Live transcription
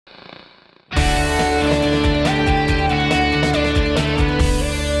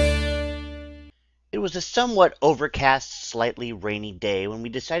was a somewhat overcast, slightly rainy day when we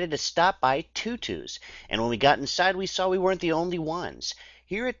decided to stop by Tutus, and when we got inside we saw we weren't the only ones.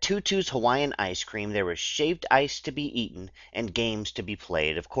 Here at Tutu's Hawaiian Ice Cream there was shaved ice to be eaten and games to be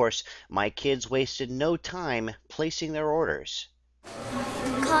played. Of course, my kids wasted no time placing their orders.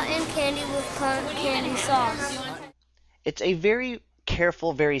 Cotton candy with cotton candy sauce. It's a very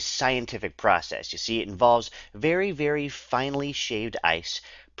careful, very scientific process. You see, it involves very, very finely shaved ice,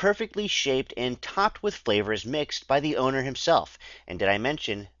 perfectly shaped and topped with flavors mixed by the owner himself. And did I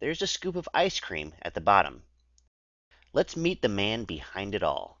mention, there's a scoop of ice cream at the bottom. Let's meet the man behind it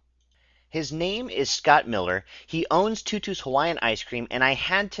all. His name is Scott Miller. He owns Tutu's Hawaiian Ice Cream, and I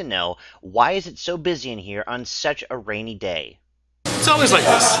had to know, why is it so busy in here on such a rainy day? It's always like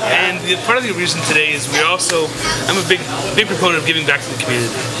this, and part of the reason today is I'm a big proponent of giving back to the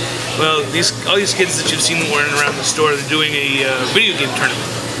community. Well, all these kids that you've seen running around the store, they're doing a video game tournament.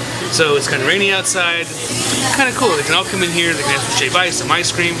 So it's kind of rainy outside, kind of cool. They can all come in here, they can have some shaved ice, some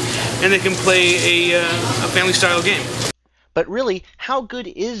ice cream, and they can play a family-style game. But really, how good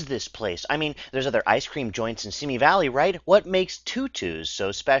is this place? I mean, there's other ice cream joints in Simi Valley, right? What makes Tutu's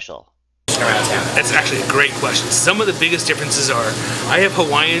so special? That's actually a great question. Some of the biggest differences are, I have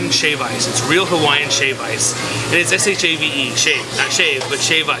Hawaiian shave ice. It's real Hawaiian shave ice. And it's S-H-A-V-E, shave, not shave, but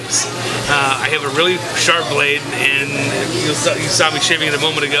shave ice. I have a really sharp blade, and you saw me shaving it a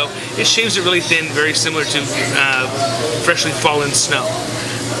moment ago. It shaves it really thin, very similar to freshly fallen snow.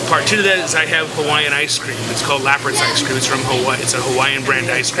 Part two to that is I have Hawaiian ice cream. It's called Lapritz ice cream. It's from Hawaii. It's a Hawaiian brand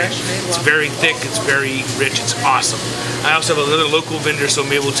ice cream. It's very thick. It's very rich. It's awesome. I also have another local vendor, so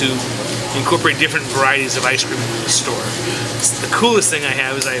I'm able to incorporate different varieties of ice cream in the store. The coolest thing I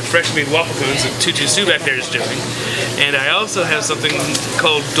have is I have fresh made waffle cones that Tutu Sue back there is doing. And I also have something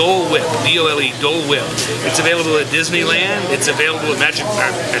called Dole Whip, D-O-L-E, Dole Whip. It's available at Disneyland. It's available at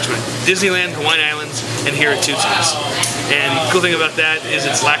Disneyland, Hawaiian Islands, and here at Tutu's. And the cool thing about that is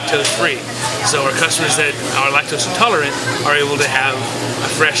it's lactose free. So our customers that are lactose intolerant are able to have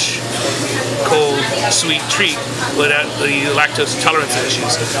a fresh, cold, sweet treat without the lactose intolerance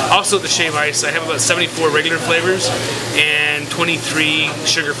issues. Also the shave ice, I have about 74 regular flavors and 23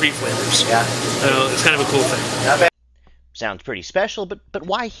 sugar-free flavors. Yeah. It's kind of a cool thing. Sounds pretty special, but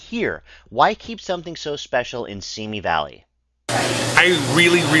why here? Why keep something so special in Simi Valley? I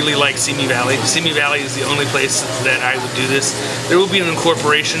really, really like Simi Valley. Simi Valley is the only place that I would do this. There will be an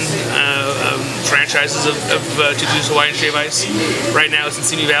incorporation of franchises of Tutu's Hawaiian Shave Ice. Right now it's in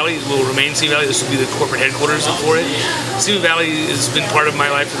Simi Valley. It will remain Simi Valley. This will be the corporate headquarters for it. Simi Valley has been part of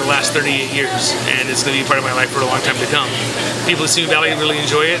my life for the last 38 years, and it's going to be part of my life for a long time to come. People of Simi Valley really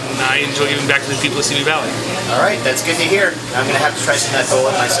enjoy it, and I enjoy giving back to the people of Simi Valley. All right, that's good to hear. I'm going to have to try some of that Dole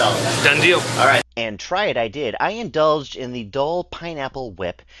myself. Done deal. All right. And try it I did. I indulged in the Dole Pineapple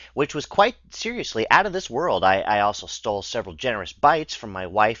Whip, which was quite seriously out of this world. I also stole several generous bites from my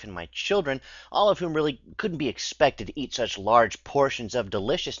wife and my children, all of whom really couldn't be expected to eat such large portions of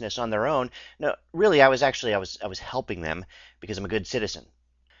deliciousness on their own. No, really, I was helping them because I'm a good citizen.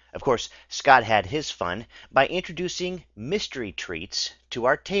 Of course, Scott had his fun by introducing mystery treats to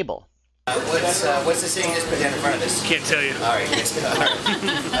our table. What's this thing you just put down in front of us? Can't tell you. All right, let's go. All right.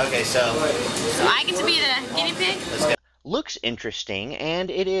 Okay, so I get to be the guinea pig? let's go. Looks interesting,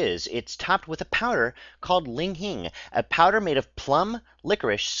 and it is. It's topped with a powder called linghing, a powder made of plum,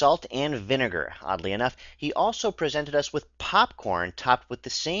 licorice, salt, and vinegar. Oddly enough, he also presented us with popcorn topped with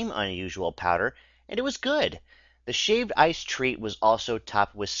the same unusual powder, and it was good. The shaved ice treat was also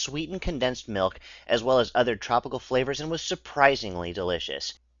topped with sweetened condensed milk, as well as other tropical flavors, and was surprisingly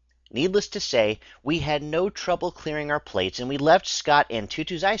delicious. Needless to say, we had no trouble clearing our plates, and we left Scott and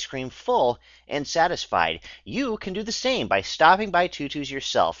Tutu's ice cream full and satisfied. You can do the same by stopping by Tutu's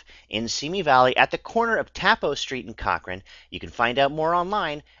yourself in Simi Valley at the corner of Tapo Street in Cochrane. You can find out more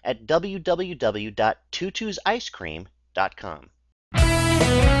online at www.tutusicecream.com.